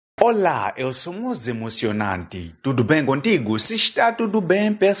Olá, eu sou Emocionante. Tudo bem contigo? Se está tudo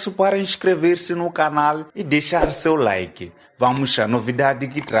bem, peço para inscrever-se no canal e deixar seu like. Vamos à novidade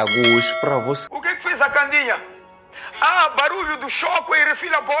que trago hoje para você. O que fez a Candinha? Barulho do choque e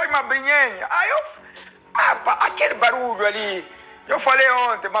refila boi, Mabrinhenhe. Aquele barulho ali. Eu falei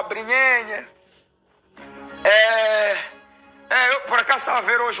ontem, Mabrinhenhe. Eu por acaso estava a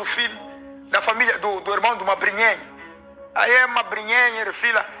ver hoje o filho da família, do irmão do Mabrinhenhe. Aí é Mabrinhenhe,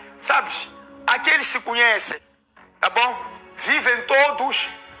 refila. Sabes, aqueles se conhecem, tá bom? Vivem todos.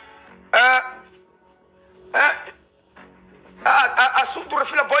 Assunto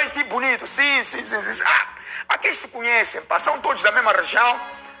refila boi e bonito. Sim. Aqueles se conhecem, pá. São todos da mesma região,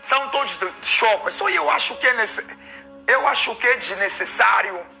 são todos de choque. Só eu acho que é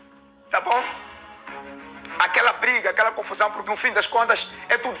desnecessário, tá bom? Aquela briga, aquela confusão, porque no fim das contas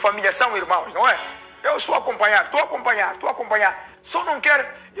é tudo família, são irmãos, não é? Eu estou a acompanhar. Só não quero.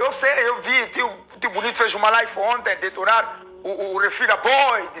 Eu sei, eu vi, tio Bonito fez uma live ontem, detonar o refila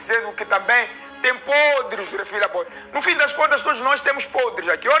boy, dizendo que também tem podres do refila boy. No fim das contas, todos nós temos podres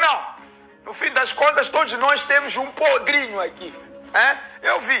aqui, ou não? No fim das contas, todos nós temos um podrinho aqui.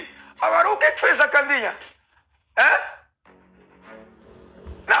 Eu vi. Agora, o que fez a Candinha?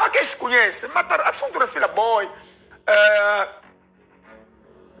 Não, aqueles se conhecem. Mataram, assunto refila boy.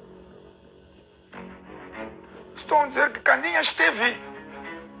 Estão a dizer que Candinha esteve.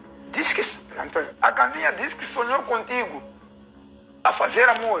 A Candinha disse que sonhou contigo a fazer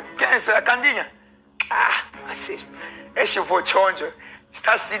amor. Quem é essa? A Candinha? Este vochonjo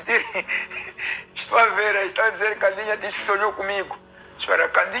está a sentir. Estou a ver, está a dizer que Candinha disse que sonhou comigo. Espera,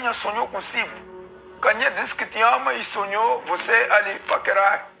 Candinha sonhou consigo. Candinha disse que te ama e sonhou você ali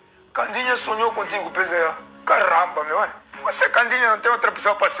paquerar. Candinha sonhou contigo, pensei, caramba, meu. Você, Candinha, não tem outra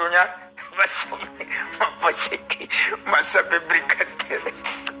pessoa para sonhar? Mas sabe, brincadeira.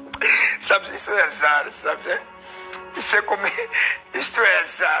 Sabe, isso é azar, sabe? Isso é como. Isto é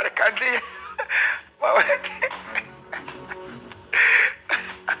azar, Candinha.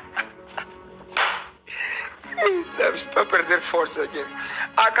 Sabe, estou a perder força aqui.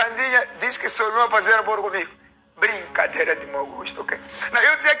 A Candinha diz que sonhou a fazer amor comigo. Brincadeira de mau gosto, ok? Não,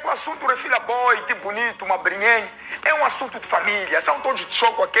 eu dizer que o assunto refila boi, que bonito, Mabrinhenhe, é um assunto de família. São todos de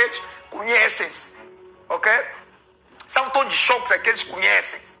choque aqueles, conhecem-se, ok? São todos de choques aqueles,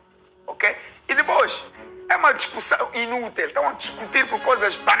 conhecem-se, ok? E depois, é uma discussão inútil. Estão a discutir por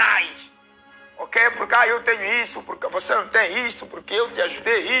coisas banais, ok? Porque eu tenho isso, porque você não tem isso, porque eu te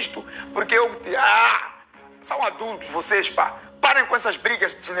ajudei isto, porque eu te... São adultos vocês, pá. Parem com essas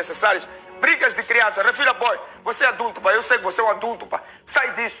brigas desnecessárias. Brigas de criança. Refila boy. Você é adulto, pá. Eu sei que você é um adulto, pá.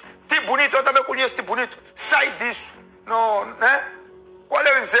 Sai disso. Tipo bonito, eu também conheço tipo bonito. Sai disso. Não, né? Qual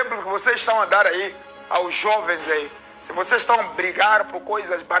é o exemplo que vocês estão a dar aí aos jovens aí? Se vocês estão a brigar por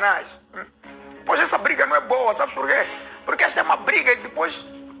coisas banais. Pois essa briga não é boa, sabes por quê? Porque esta é uma briga e depois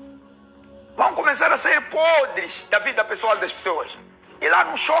vão começar a sair podres da vida pessoal das pessoas. E lá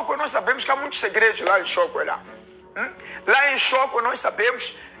no Choco nós sabemos que há muitos segredos lá em Choco. Lá em Choco nós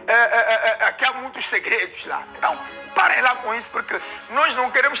sabemos que há muitos segredos lá. Então, parem lá com isso, porque nós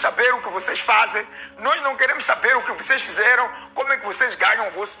não queremos saber o que vocês fazem, nós não queremos saber o que vocês fizeram, como é que vocês ganham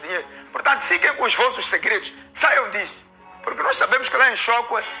o vosso dinheiro. Portanto, fiquem com os vossos segredos, saiam disso. Porque nós sabemos que lá em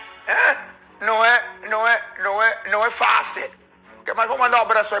Choco não é fácil. Okay, mas vou mandar um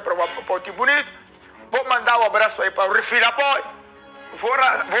abraço aí para o tio Bonito, vou mandar um abraço aí para o Refila Boy, vou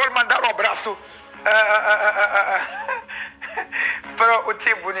mandar um abraço para o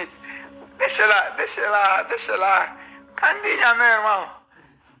tio Bonito. Deixa lá. Candinha, meu irmão.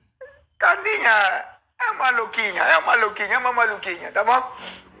 Candinha é uma maluquinha, tá bom?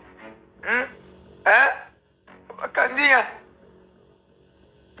 Candinha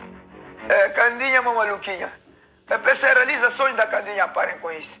é uma maluquinha. PC realiza sonhos da Candinha, parem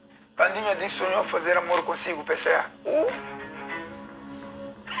com isso. Candinha disse que sonhou fazer amor consigo, PC.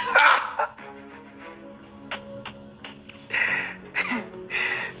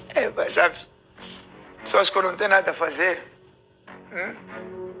 Mas sabe, pessoas que não têm nada a fazer.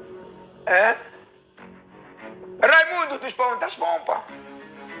 Raimundo dos Pão, estás bom, pá?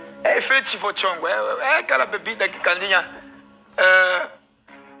 É efeito chivochongo, é aquela bebida que Candinha.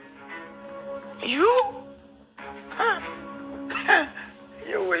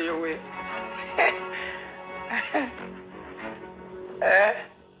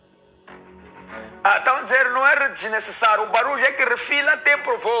 Estão dizendo não é desnecessário. O barulho é que refila tem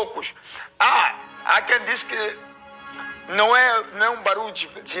provocos. Há quem diz que não é um barulho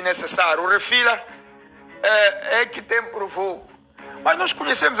desnecessário. O refila é que tem provoco. Mas nós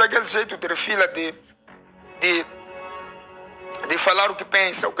conhecemos aquele jeito de refila de de falar o que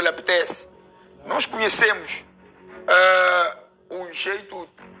pensa, o que lhe apetece. Nós conhecemos o jeito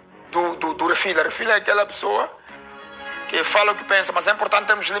do refila. Refila é aquela pessoa que fala o que pensa, mas é importante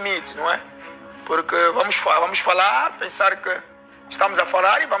termos limites, não é? Porque vamos falar, pensar que estamos a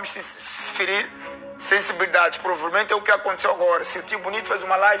falar e vamos se ferir sensibilidades. Provavelmente é o que aconteceu agora. Se o Tio Bonito fez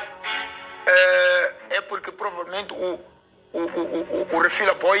uma live, é porque provavelmente o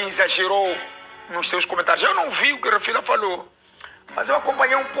Refila Boy exagerou nos seus comentários. Eu não vi o que o Refila falou, mas eu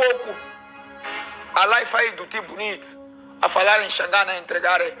acompanhei um pouco a live aí do Tio Bonito, a falar em Xangana, a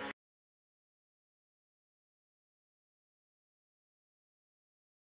entregar